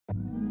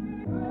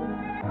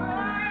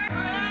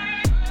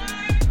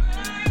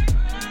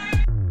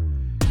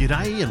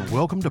G'day and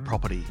welcome to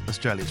Property,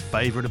 Australia's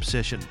favourite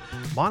obsession.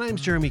 My name's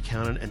Jeremy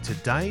Cowan and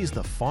today is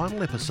the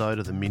final episode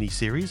of the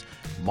mini-series,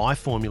 My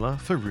Formula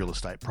for Real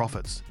Estate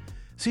Profits.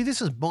 See, this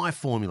is my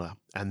formula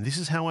and this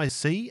is how I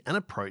see and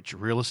approach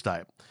real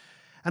estate.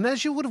 And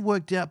as you would have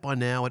worked out by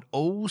now, it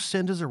all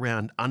centres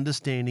around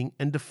understanding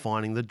and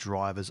defining the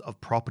drivers of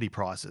property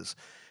prices: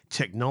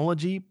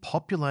 technology,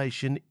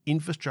 population,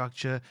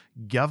 infrastructure,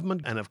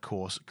 government, and of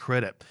course,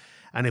 credit.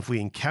 And if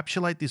we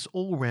encapsulate this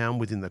all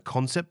round within the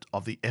concept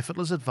of the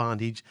effortless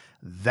advantage,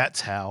 that's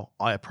how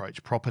I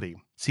approach property.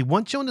 See,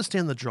 once you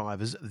understand the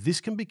drivers,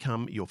 this can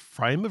become your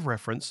frame of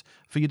reference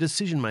for your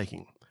decision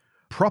making.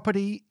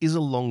 Property is a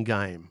long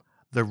game.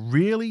 The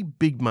really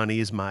big money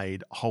is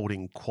made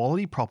holding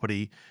quality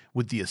property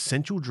with the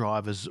essential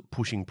drivers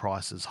pushing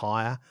prices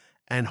higher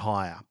and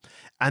higher.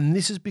 And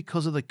this is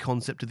because of the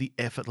concept of the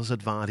effortless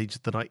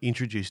advantage that I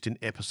introduced in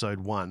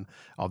episode 1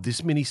 of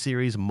this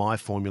mini-series, My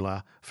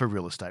Formula for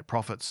Real Estate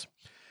Profits.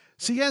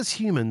 See, as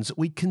humans,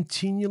 we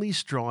continually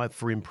strive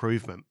for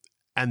improvement,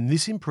 and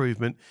this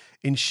improvement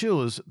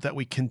ensures that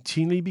we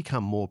continually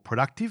become more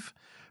productive,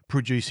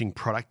 producing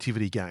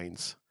productivity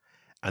gains.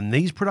 And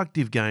these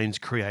productive gains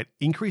create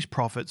increased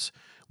profits,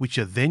 which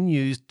are then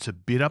used to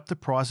bid up the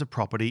price of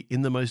property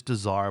in the most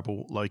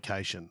desirable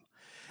location.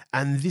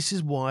 And this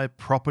is why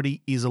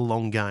property is a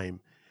long game,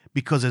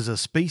 because as a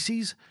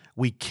species,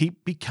 we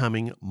keep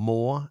becoming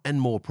more and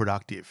more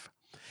productive.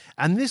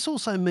 And this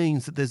also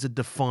means that there's a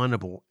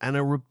definable and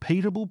a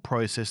repeatable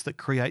process that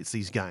creates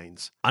these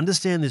gains.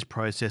 Understand this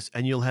process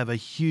and you'll have a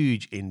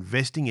huge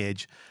investing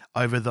edge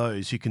over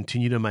those who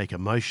continue to make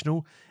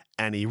emotional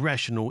and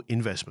irrational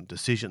investment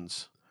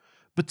decisions.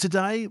 But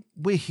today,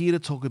 we're here to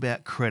talk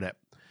about credit.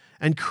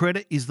 And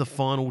credit is the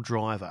final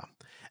driver.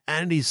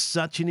 And it is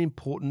such an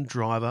important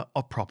driver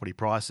of property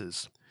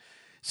prices.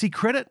 See,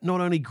 credit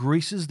not only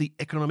greases the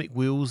economic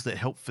wheels that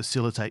help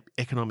facilitate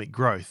economic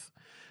growth,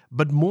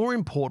 but more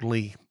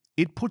importantly,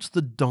 it puts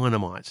the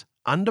dynamite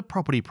under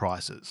property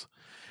prices.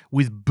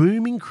 With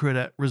booming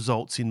credit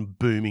results in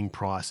booming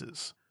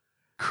prices.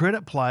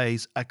 Credit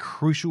plays a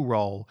crucial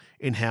role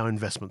in how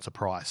investments are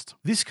priced.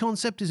 This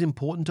concept is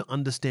important to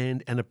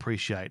understand and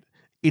appreciate.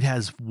 It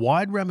has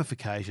wide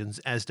ramifications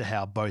as to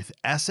how both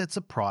assets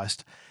are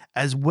priced,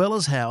 as well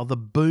as how the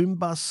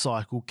boom-bust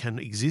cycle can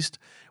exist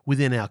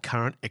within our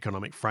current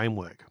economic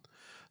framework.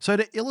 So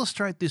to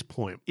illustrate this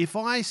point, if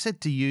I said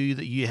to you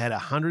that you had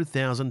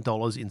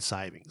 $100,000 in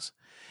savings,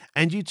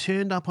 and you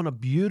turned up on a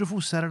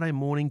beautiful Saturday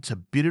morning to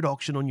bid at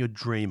auction on your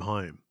dream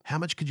home, how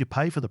much could you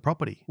pay for the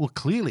property? Well,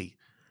 clearly,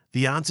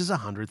 the answer is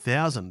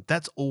 $100,000.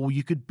 That's all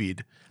you could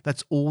bid.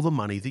 That's all the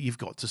money that you've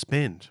got to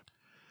spend.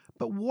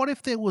 But what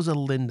if there was a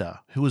lender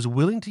who was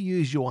willing to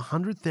use your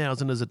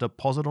 $100,000 as a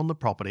deposit on the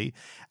property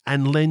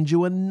and lend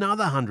you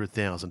another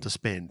 $100,000 to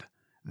spend?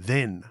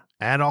 Then,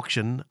 at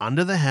auction,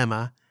 under the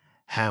hammer,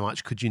 how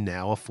much could you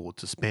now afford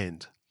to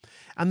spend?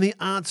 And the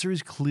answer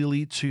is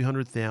clearly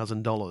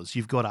 $200,000.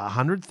 You've got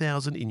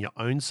 $100,000 in your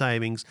own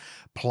savings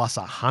plus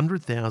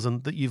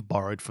 $100,000 that you've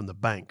borrowed from the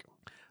bank.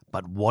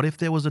 But what if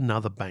there was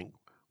another bank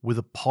with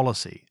a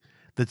policy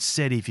that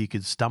said if you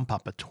could stump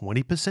up a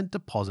 20%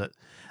 deposit,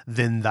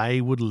 then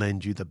they would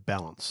lend you the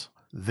balance?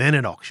 Then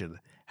at auction,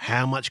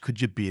 how much could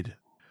you bid?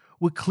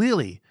 Well,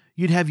 clearly,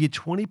 you'd have your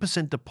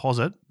 20%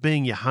 deposit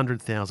being your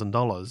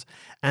 $100,000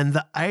 and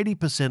the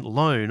 80%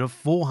 loan of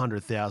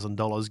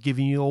 $400,000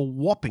 giving you a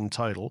whopping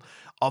total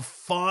of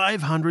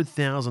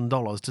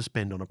 $500,000 to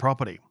spend on a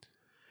property.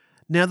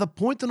 Now, the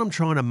point that I'm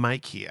trying to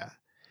make here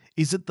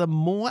is that the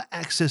more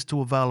access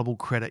to available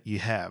credit you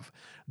have,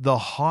 the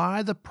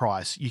higher the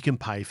price you can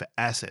pay for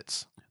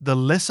assets. The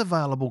less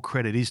available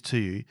credit is to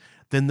you,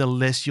 then the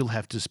less you'll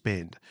have to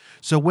spend.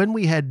 So when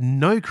we had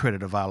no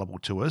credit available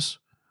to us,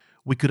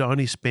 we could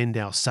only spend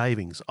our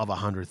savings of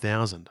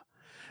 $100,000.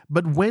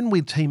 But when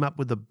we team up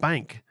with a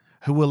bank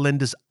who will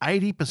lend us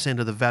 80%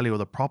 of the value of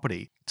the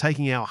property,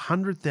 taking our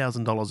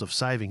 $100,000 of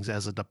savings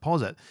as a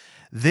deposit,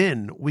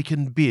 then we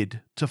can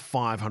bid to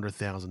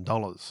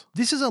 $500,000.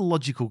 This is a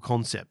logical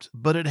concept,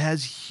 but it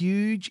has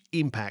huge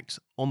impact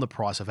on the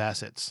price of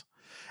assets.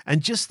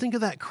 And just think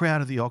of that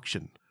crowd at the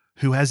auction.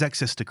 Who has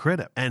access to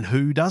credit and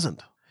who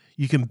doesn't?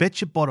 You can bet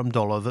your bottom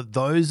dollar that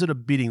those that are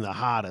bidding the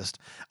hardest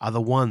are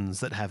the ones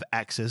that have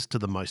access to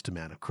the most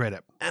amount of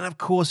credit. And of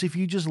course, if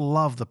you just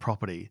love the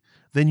property,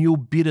 then you'll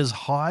bid as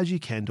high as you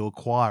can to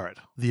acquire it.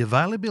 The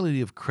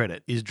availability of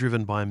credit is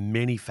driven by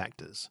many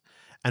factors.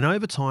 And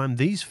over time,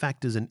 these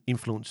factors and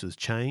influences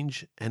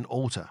change and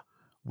alter,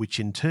 which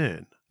in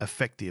turn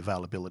affect the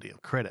availability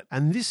of credit.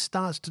 And this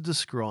starts to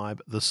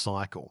describe the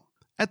cycle.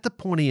 At the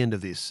pointy end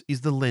of this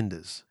is the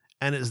lenders,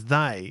 and it's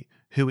they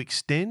who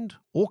extend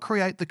or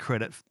create the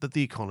credit that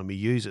the economy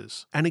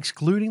uses. And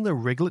excluding the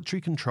regulatory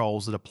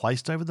controls that are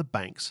placed over the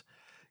banks,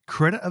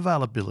 credit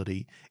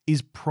availability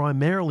is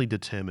primarily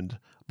determined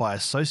by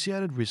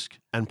associated risk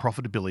and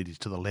profitability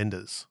to the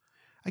lenders.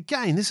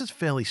 Again, this is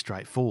fairly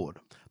straightforward.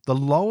 The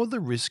lower the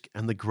risk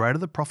and the greater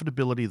the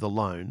profitability of the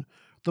loan,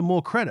 the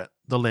more credit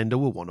the lender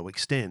will want to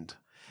extend.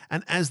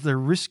 And as the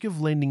risk of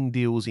lending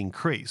deals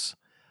increase,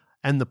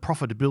 and the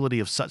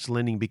profitability of such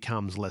lending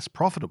becomes less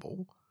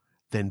profitable,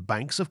 then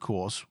banks, of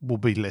course, will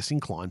be less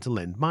inclined to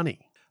lend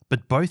money.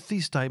 But both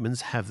these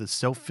statements have the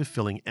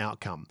self-fulfilling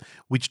outcome,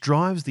 which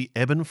drives the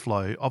ebb and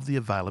flow of the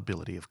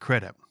availability of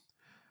credit.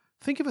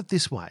 Think of it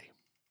this way.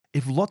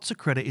 If lots of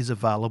credit is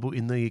available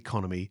in the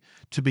economy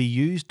to be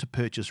used to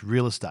purchase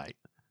real estate,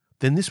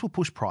 then this will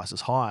push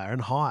prices higher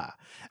and higher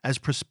as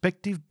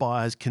prospective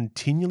buyers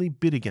continually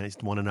bid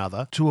against one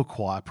another to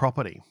acquire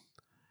property.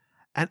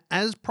 And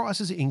as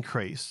prices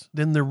increase,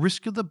 then the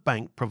risk of the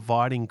bank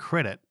providing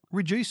credit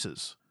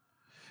reduces.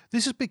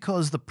 This is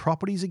because the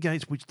properties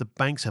against which the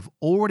banks have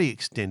already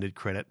extended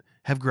credit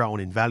have grown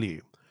in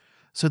value.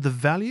 So the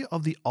value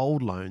of the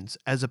old loans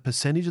as a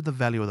percentage of the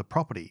value of the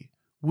property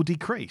will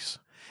decrease.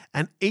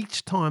 And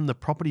each time the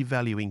property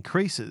value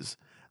increases,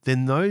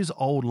 then those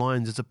old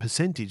loans as a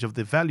percentage of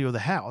the value of the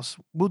house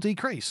will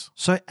decrease.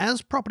 So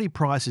as property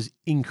prices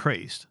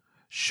increase,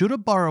 should a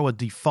borrower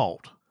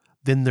default,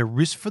 then the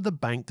risk for the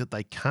bank that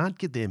they can't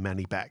get their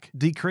money back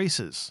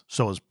decreases.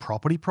 So as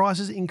property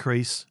prices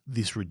increase,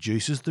 this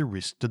reduces the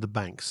risk to the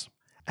banks.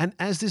 And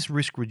as this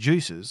risk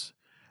reduces,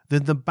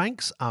 then the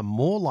banks are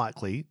more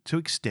likely to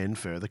extend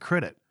further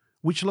credit,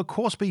 which will of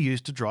course be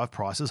used to drive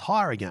prices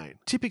higher again.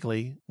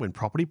 Typically, when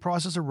property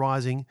prices are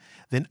rising,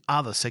 then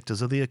other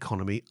sectors of the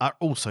economy are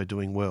also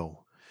doing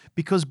well,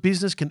 because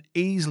business can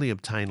easily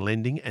obtain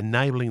lending,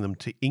 enabling them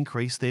to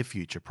increase their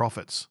future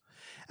profits.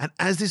 And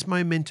as this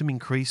momentum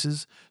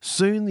increases,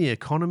 soon the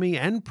economy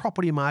and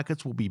property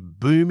markets will be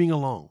booming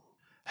along.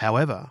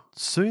 However,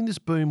 soon this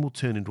boom will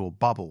turn into a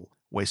bubble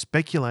where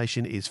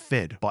speculation is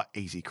fed by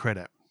easy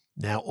credit.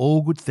 Now,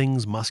 all good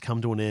things must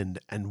come to an end,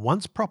 and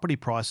once property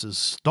prices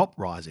stop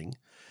rising,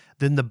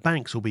 then the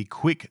banks will be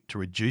quick to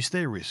reduce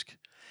their risk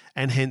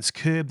and hence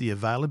curb the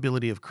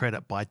availability of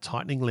credit by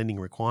tightening lending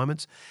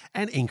requirements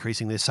and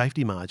increasing their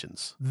safety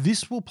margins.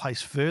 This will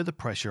place further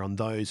pressure on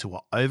those who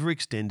are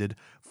overextended,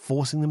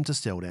 forcing them to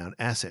sell down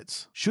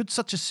assets. Should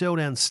such a sell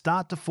down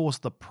start to force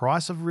the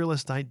price of real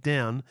estate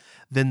down,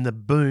 then the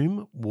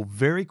boom will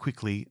very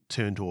quickly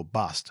turn to a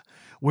bust,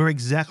 where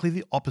exactly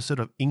the opposite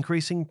of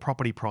increasing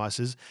property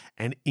prices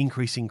and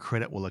increasing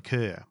credit will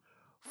occur.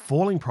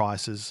 Falling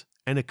prices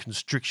and a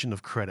constriction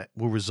of credit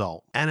will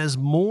result. And as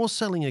more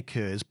selling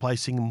occurs,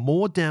 placing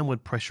more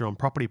downward pressure on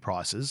property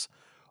prices,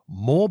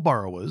 more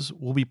borrowers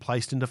will be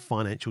placed into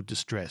financial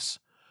distress,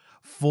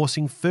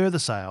 forcing further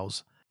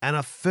sales and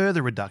a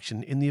further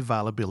reduction in the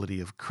availability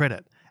of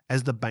credit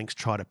as the banks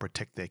try to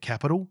protect their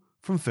capital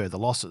from further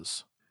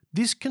losses.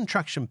 This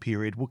contraction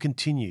period will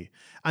continue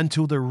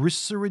until the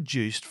risks are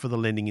reduced for the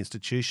lending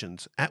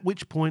institutions, at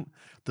which point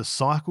the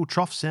cycle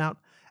troughs out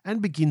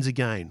and begins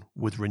again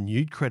with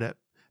renewed credit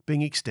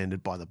being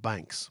extended by the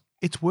banks.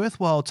 It's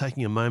worthwhile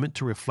taking a moment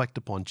to reflect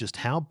upon just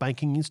how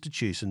banking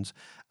institutions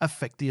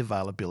affect the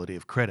availability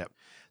of credit.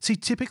 See,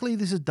 typically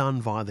this is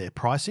done via their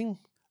pricing,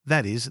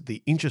 that is,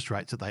 the interest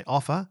rates that they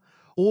offer,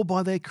 or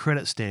by their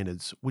credit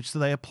standards, which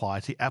they apply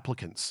to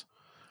applicants.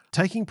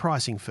 Taking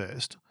pricing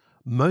first,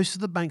 most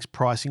of the bank's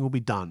pricing will be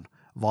done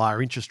via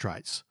interest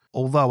rates,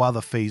 although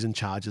other fees and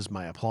charges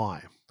may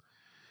apply.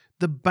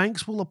 The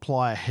banks will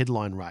apply a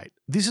headline rate.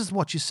 This is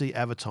what you see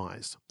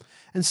advertised.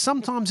 And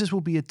sometimes this will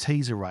be a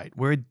teaser rate,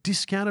 where a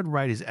discounted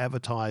rate is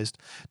advertised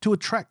to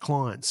attract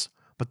clients,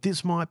 but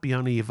this might be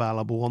only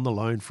available on the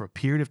loan for a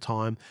period of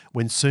time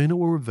when soon it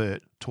will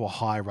revert to a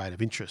higher rate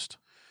of interest.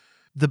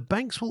 The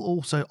banks will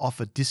also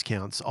offer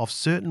discounts off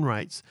certain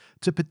rates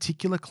to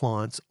particular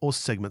clients or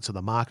segments of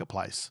the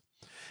marketplace.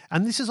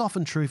 And this is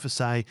often true for,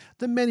 say,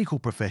 the medical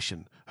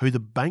profession, who the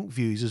bank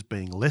views as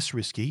being less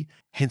risky,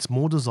 hence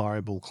more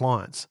desirable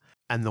clients,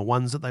 and the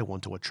ones that they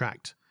want to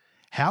attract.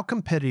 How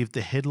competitive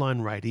the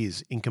headline rate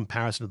is in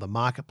comparison to the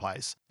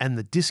marketplace and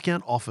the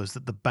discount offers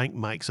that the bank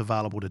makes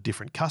available to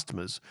different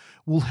customers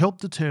will help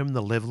determine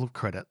the level of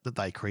credit that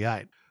they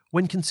create.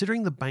 When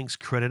considering the bank's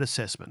credit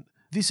assessment,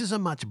 this is a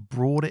much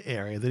broader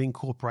area that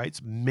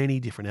incorporates many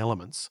different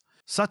elements.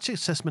 Such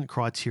assessment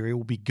criteria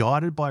will be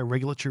guided by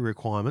regulatory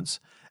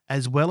requirements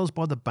as well as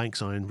by the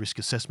bank's own risk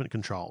assessment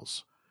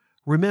controls.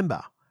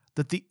 Remember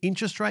that the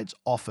interest rates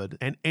offered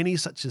and any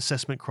such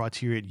assessment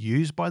criteria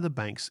used by the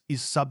banks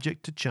is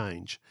subject to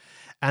change,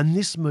 and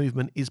this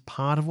movement is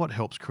part of what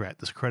helps create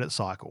this credit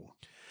cycle.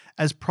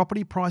 As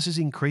property prices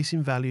increase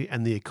in value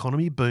and the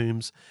economy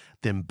booms,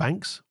 then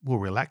banks will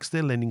relax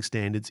their lending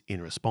standards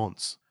in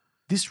response.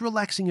 This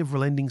relaxing of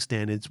lending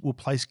standards will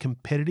place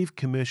competitive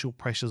commercial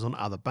pressures on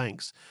other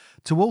banks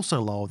to also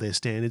lower their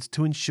standards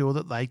to ensure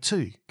that they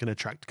too can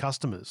attract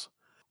customers,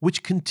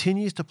 which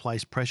continues to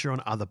place pressure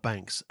on other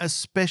banks,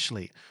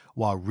 especially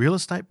while real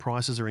estate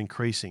prices are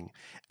increasing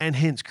and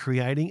hence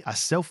creating a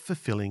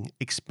self-fulfilling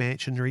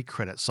expansionary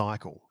credit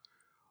cycle.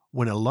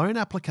 When a loan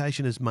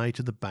application is made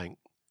to the bank,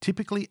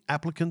 typically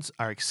applicants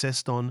are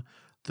assessed on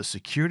the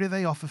security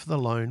they offer for the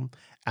loan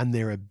and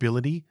their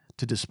ability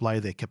to display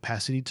their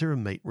capacity to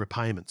meet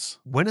repayments.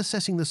 When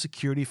assessing the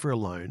security for a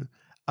loan,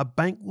 a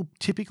bank will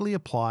typically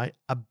apply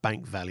a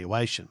bank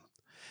valuation.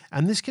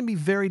 And this can be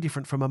very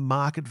different from a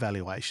market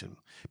valuation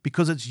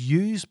because it's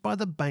used by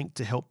the bank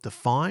to help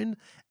define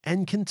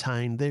and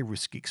contain their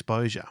risk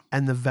exposure.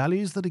 And the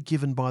values that are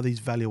given by these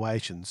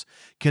valuations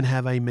can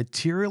have a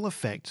material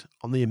effect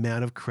on the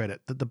amount of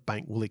credit that the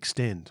bank will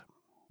extend.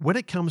 When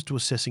it comes to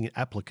assessing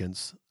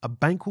applicants, a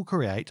bank will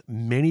create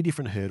many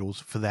different hurdles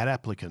for that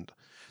applicant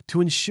to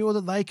ensure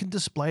that they can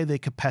display their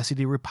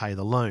capacity to repay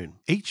the loan.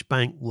 Each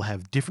bank will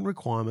have different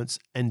requirements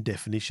and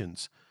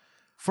definitions.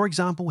 For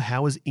example,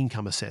 how is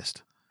income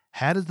assessed?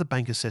 How does the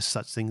bank assess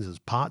such things as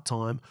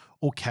part-time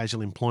or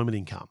casual employment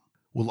income?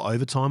 Will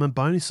overtime and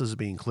bonuses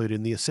be included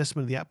in the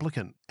assessment of the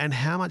applicant? And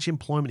how much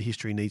employment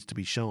history needs to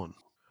be shown?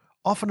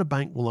 Often a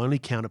bank will only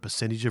count a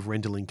percentage of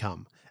rental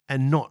income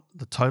and not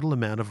the total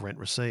amount of rent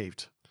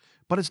received.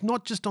 But it's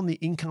not just on the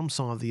income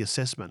side of the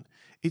assessment,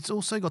 it's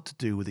also got to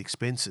do with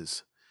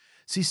expenses.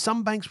 See,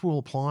 some banks will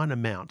apply an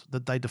amount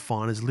that they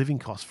define as living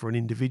costs for an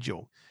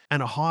individual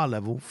and a higher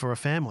level for a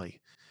family.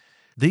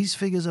 These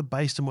figures are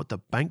based on what the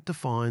bank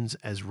defines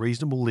as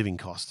reasonable living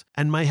costs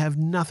and may have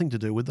nothing to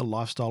do with the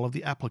lifestyle of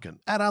the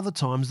applicant. At other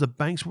times, the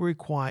banks will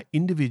require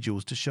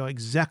individuals to show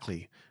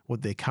exactly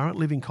what their current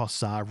living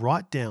costs are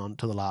right down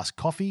to the last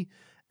coffee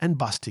and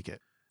bus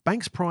ticket.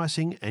 Banks'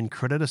 pricing and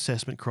credit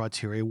assessment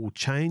criteria will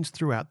change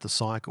throughout the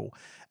cycle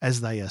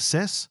as they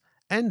assess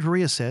and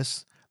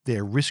reassess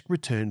their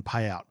risk-return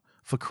payout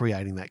for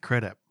creating that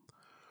credit.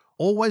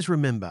 Always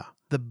remember,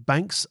 the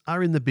banks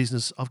are in the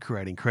business of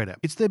creating credit.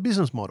 It's their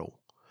business model.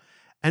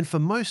 And for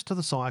most of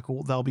the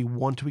cycle, they'll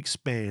want to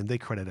expand their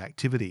credit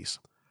activities.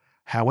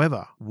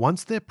 However,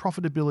 once their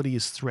profitability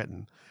is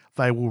threatened,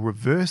 they will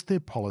reverse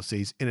their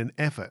policies in an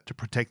effort to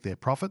protect their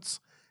profits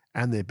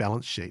and their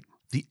balance sheet.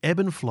 The ebb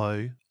and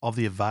flow of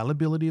the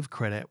availability of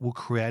credit will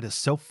create a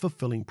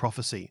self-fulfilling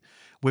prophecy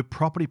where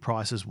property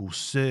prices will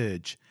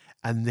surge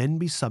and then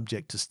be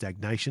subject to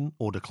stagnation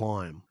or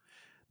decline.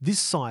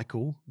 This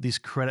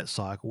credit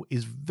cycle,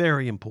 is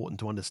very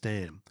important to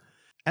understand.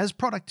 As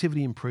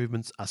productivity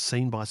improvements are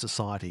seen by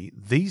society,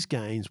 these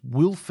gains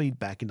will feed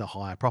back into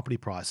higher property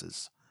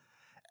prices.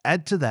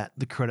 Add to that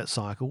the credit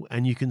cycle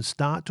and you can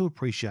start to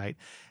appreciate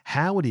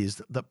how it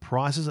is that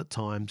prices at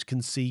times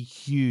can see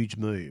huge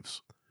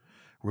moves.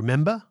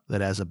 Remember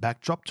that as a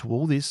backdrop to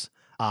all this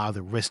are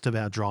the rest of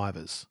our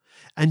drivers.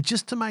 And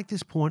just to make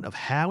this point of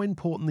how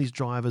important these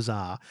drivers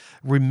are,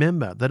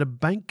 remember that a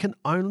bank can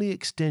only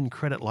extend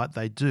credit like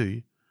they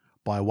do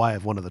by way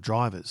of one of the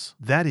drivers.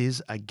 That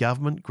is a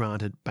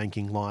government-granted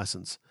banking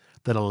license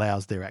that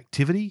allows their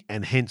activity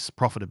and hence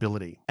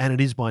profitability. And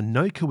it is by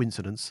no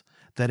coincidence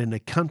that in a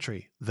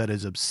country that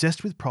is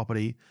obsessed with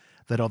property,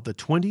 that of the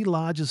 20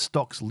 largest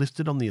stocks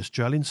listed on the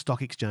Australian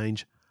Stock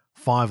Exchange,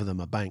 5 of them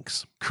are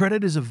banks.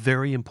 Credit is a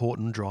very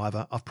important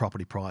driver of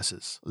property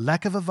prices.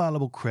 Lack of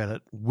available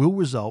credit will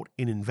result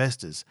in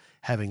investors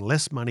having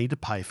less money to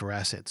pay for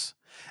assets.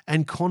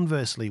 And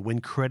conversely, when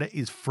credit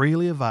is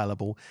freely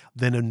available,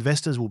 then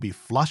investors will be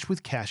flush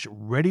with cash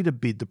ready to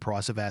bid the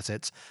price of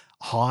assets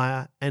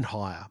higher and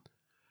higher.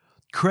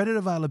 Credit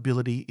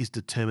availability is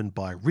determined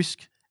by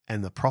risk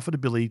and the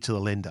profitability to the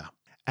lender.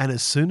 And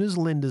as soon as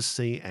lenders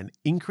see an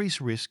increased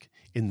risk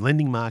in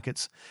lending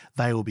markets,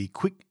 they will be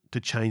quick to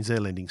change their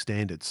lending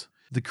standards.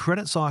 The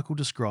credit cycle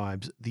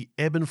describes the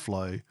ebb and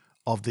flow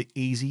of the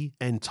easy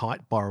and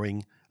tight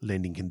borrowing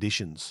lending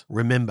conditions.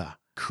 Remember,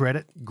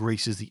 credit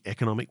greases the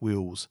economic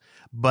wheels,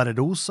 but it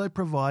also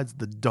provides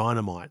the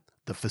dynamite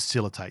that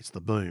facilitates the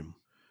boom.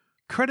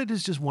 Credit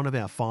is just one of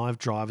our 5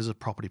 drivers of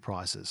property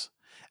prices.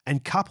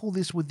 And couple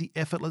this with the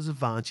effortless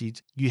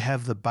advantage, you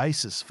have the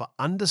basis for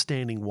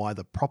understanding why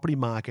the property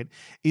market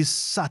is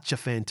such a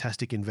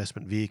fantastic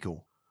investment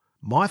vehicle.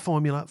 My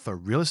formula for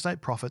real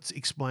estate profits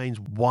explains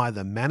why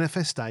the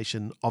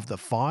manifestation of the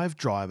 5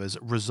 drivers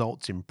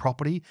results in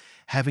property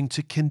having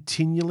to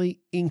continually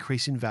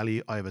increase in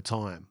value over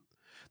time.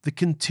 The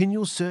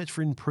continual search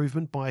for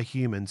improvement by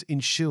humans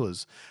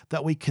ensures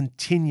that we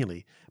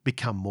continually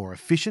become more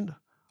efficient,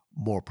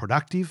 more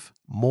productive,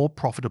 more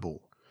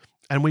profitable,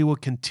 and we will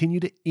continue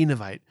to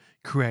innovate,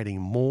 creating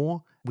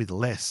more with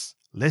less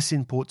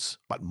inputs,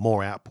 but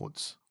more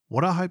outputs.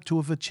 What I hope to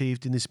have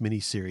achieved in this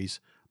mini-series,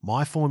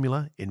 my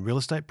formula in real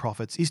estate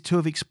profits, is to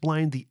have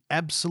explained the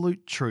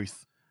absolute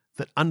truth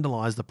that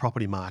underlies the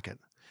property market.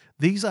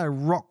 These are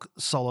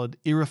rock-solid,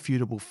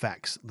 irrefutable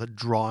facts that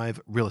drive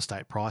real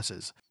estate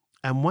prices.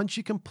 And once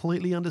you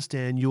completely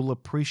understand, you'll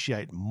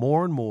appreciate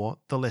more and more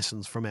the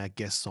lessons from our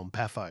guests on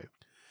PAFO.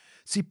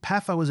 See,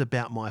 PAFO is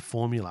about my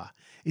formula.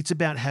 It's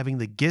about having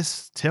the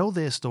guests tell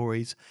their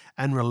stories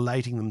and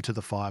relating them to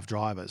the 5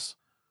 drivers.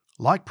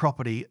 Like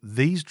property,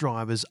 these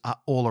drivers are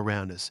all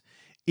around us,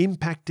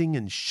 impacting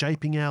and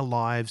shaping our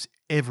lives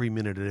every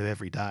minute of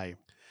every day.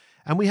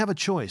 And we have a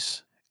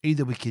choice.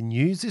 Either we can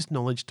use this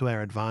knowledge to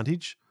our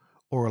advantage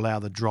or allow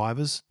the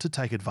drivers to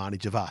take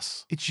advantage of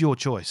us. It's your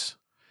choice.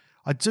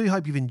 I do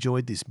hope you've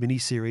enjoyed this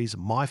mini-series,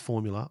 My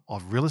Formula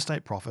of Real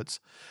Estate Profits.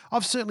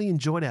 I've certainly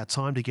enjoyed our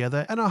time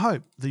together, and I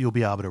hope that you'll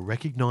be able to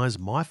recognise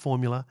my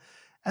formula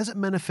as it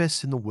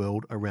manifests in the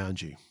world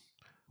around you.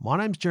 My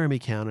name's Jeremy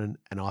Cownan,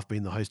 and I've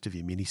been the host of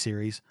your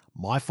mini-series,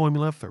 My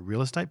Formula for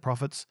Real Estate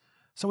Profits.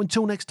 So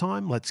until next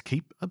time, let's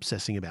keep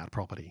obsessing about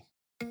property.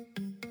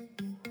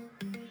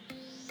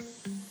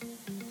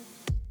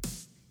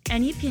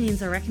 Any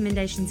opinions or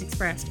recommendations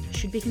expressed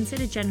should be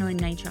considered general in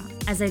nature,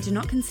 as they do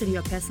not consider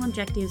your personal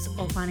objectives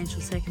or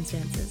financial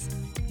circumstances.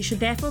 You should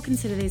therefore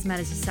consider these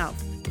matters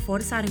yourself before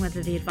deciding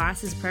whether the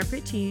advice is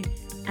appropriate to you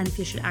and if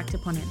you should act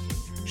upon it.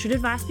 Should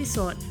advice be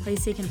sought,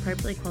 please seek an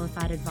appropriately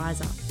qualified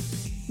advisor.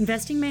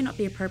 Investing may not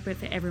be appropriate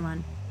for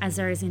everyone, as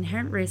there is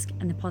inherent risk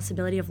and the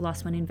possibility of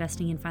loss when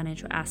investing in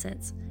financial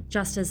assets,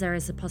 just as there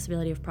is the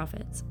possibility of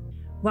profits.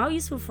 While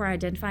useful for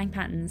identifying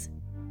patterns,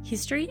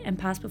 history and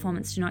past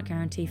performance do not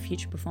guarantee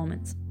future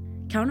performance.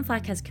 Cowan &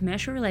 Flack has a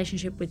commercial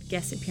relationship with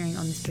guests appearing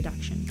on this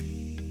production.